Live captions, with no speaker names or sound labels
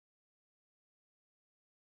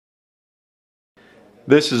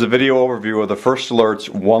This is a video overview of the First Alert's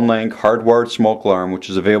one-link hardwired smoke alarm, which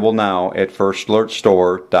is available now at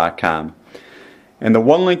firstalertstore.com. And the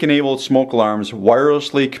one-link enabled smoke alarms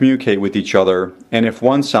wirelessly communicate with each other, and if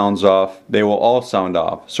one sounds off, they will all sound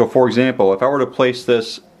off. So for example, if I were to place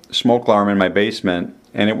this smoke alarm in my basement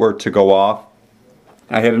and it were to go off,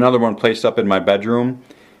 I had another one placed up in my bedroom,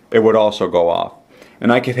 it would also go off.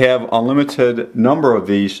 And I could have unlimited number of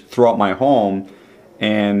these throughout my home,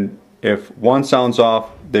 and if one sounds off,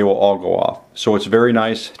 they will all go off. So it's very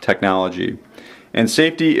nice technology. And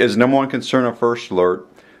safety is number one concern of First Alert,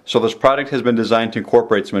 so this product has been designed to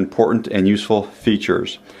incorporate some important and useful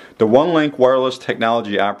features. The one-link wireless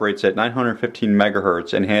technology operates at 915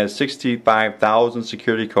 megahertz and has 65,000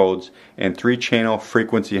 security codes and 3-channel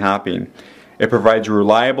frequency hopping. It provides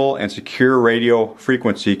reliable and secure radio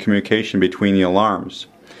frequency communication between the alarms.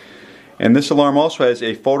 And this alarm also has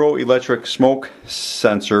a photoelectric smoke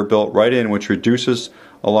sensor built right in, which reduces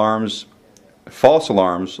alarms, false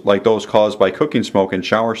alarms like those caused by cooking smoke and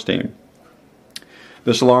shower steam.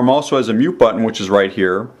 This alarm also has a mute button, which is right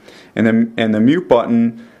here, and the mute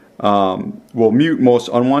button will mute most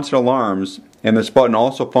unwanted alarms, and this button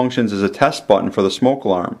also functions as a test button for the smoke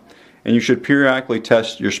alarm. And you should periodically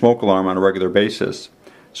test your smoke alarm on a regular basis.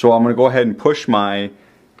 So I'm going to go ahead and push my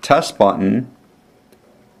test button.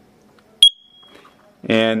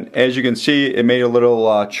 And as you can see, it made a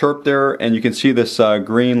little chirp there, and you can see this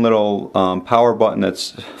green little power button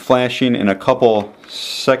that's flashing. In a couple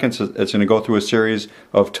seconds it's going to go through a series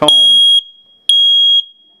of tones.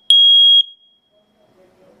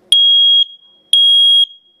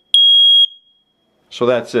 So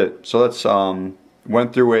that's it. So that's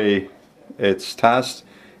went through its test,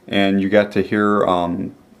 and you got to hear how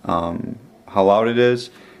loud it is,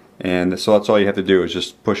 and so that's all you have to do is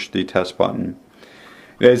just push the test button.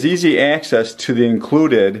 It has easy access to the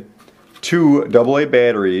included 2 AA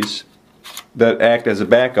batteries that act as a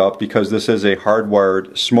backup, because this is a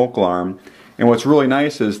hardwired smoke alarm. And what's really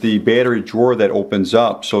nice is the battery drawer that opens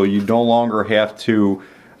up, so you no longer have to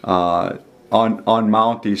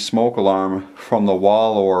unmount the smoke alarm from the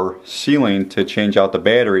wall or ceiling to change out the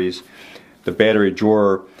batteries. The battery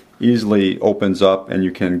drawer easily opens up and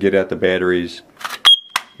you can get at the batteries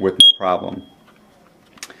with no problem.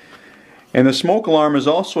 And the smoke alarm is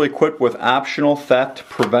also equipped with optional theft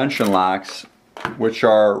prevention locks, which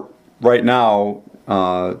are right now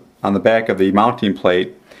on the back of the mounting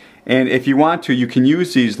plate. And if you want to, you can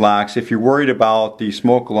use these locks if you're worried about the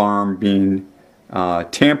smoke alarm being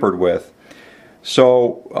tampered with.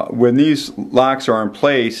 So when these locks are in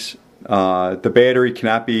place, the battery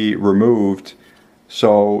cannot be removed.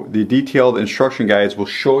 So the detailed instruction guides will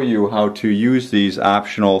show you how to use these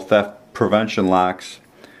optional theft prevention locks,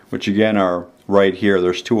 which again are right here.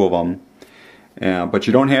 There's 2 of them, but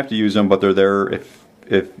you don't have to use them, but they're there if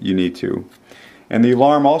you need to. And the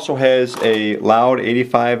alarm also has a loud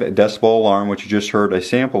 85 decibel alarm, which you just heard a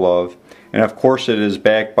sample of, and of course it is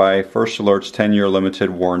backed by First Alert's 10-year limited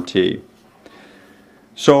warranty.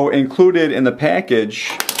 So included in the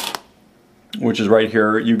package, which is right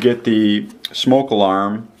here, you get the smoke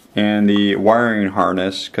alarm and the wiring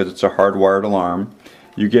harness, because it's a hardwired alarm.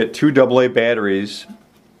 You get 2 AA batteries,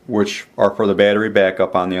 which are for the battery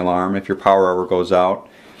backup on the alarm if your power ever goes out.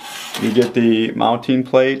 You get the mounting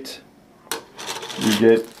plate. You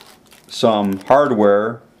get some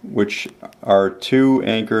hardware, which are 2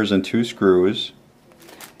 anchors and 2 screws.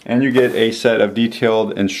 And you get a set of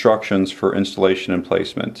detailed instructions for installation and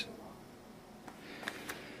placement.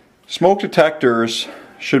 Smoke detectors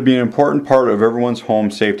should be an important part of everyone's home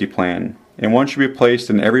safety plan, and one should be placed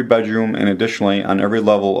in every bedroom and additionally on every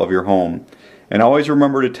level of your home. And always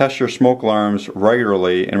remember to test your smoke alarms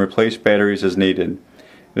regularly and replace batteries as needed.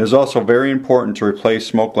 It is also very important to replace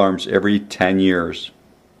smoke alarms every 10 years.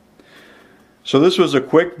 So this was a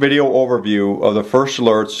quick video overview of the First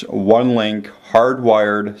Alert's one-link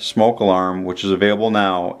hardwired smoke alarm, which is available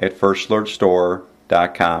now at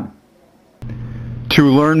firstalertstore.com. To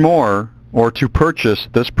learn more or to purchase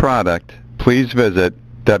this product, please visit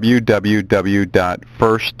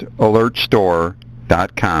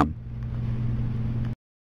www.firstalertstore.com.